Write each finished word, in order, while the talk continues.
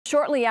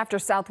Shortly after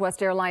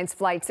Southwest Airlines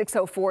Flight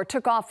 604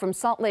 took off from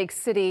Salt Lake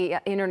City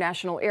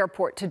International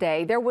Airport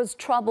today, there was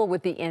trouble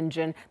with the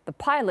engine. The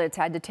pilots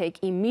had to take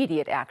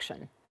immediate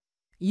action.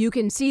 You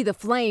can see the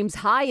flames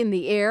high in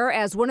the air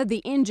as one of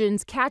the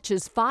engines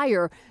catches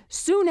fire.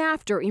 Soon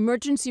after,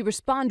 emergency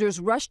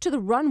responders rush to the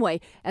runway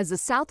as the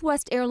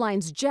Southwest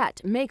Airlines jet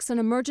makes an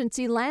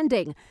emergency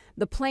landing.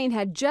 The plane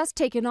had just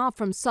taken off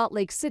from Salt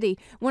Lake City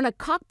when a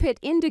cockpit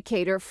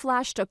indicator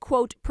flashed a,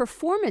 quote,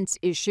 performance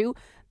issue.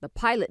 The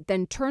pilot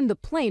then turned the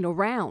plane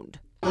around.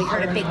 We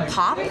heard a big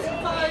pop,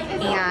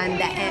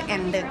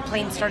 and the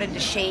plane started to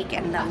shake,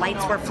 and the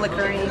lights were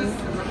flickering.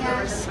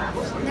 Yes,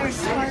 there's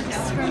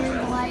sparks from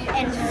the light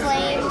and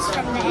flames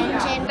from the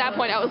engine. At that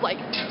point, I was like,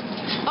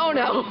 oh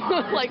no,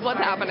 like what's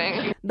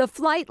happening? The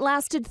flight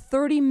lasted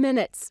 30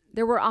 minutes.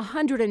 There were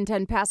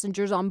 110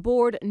 passengers on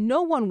board.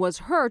 No one was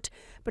hurt,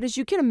 but as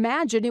you can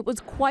imagine, it was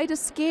quite a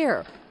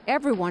scare.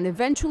 Everyone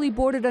eventually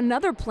boarded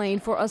another plane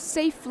for a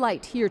safe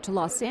flight here to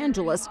Los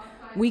Angeles.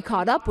 We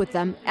caught up with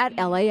them at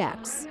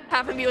LAX.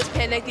 Half of me was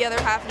panicked, the other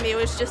half of me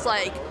was just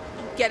like,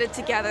 get it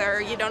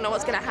together, you don't know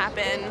what's gonna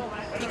happen,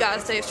 you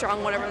gotta stay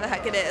strong, whatever the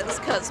heck it is,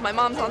 because my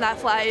mom's on that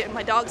flight,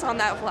 my dog's on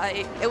that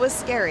flight. It was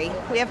scary.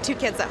 We have 2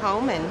 kids at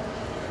home, and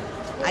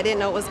I didn't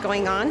know what was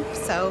going on,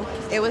 so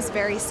it was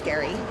very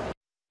scary.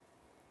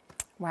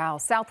 Wow.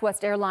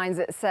 Southwest Airlines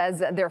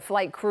says their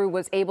flight crew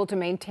was able to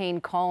maintain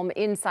calm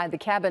inside the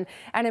cabin,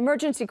 and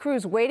emergency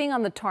crews waiting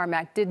on the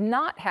tarmac did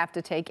not have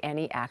to take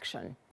any action.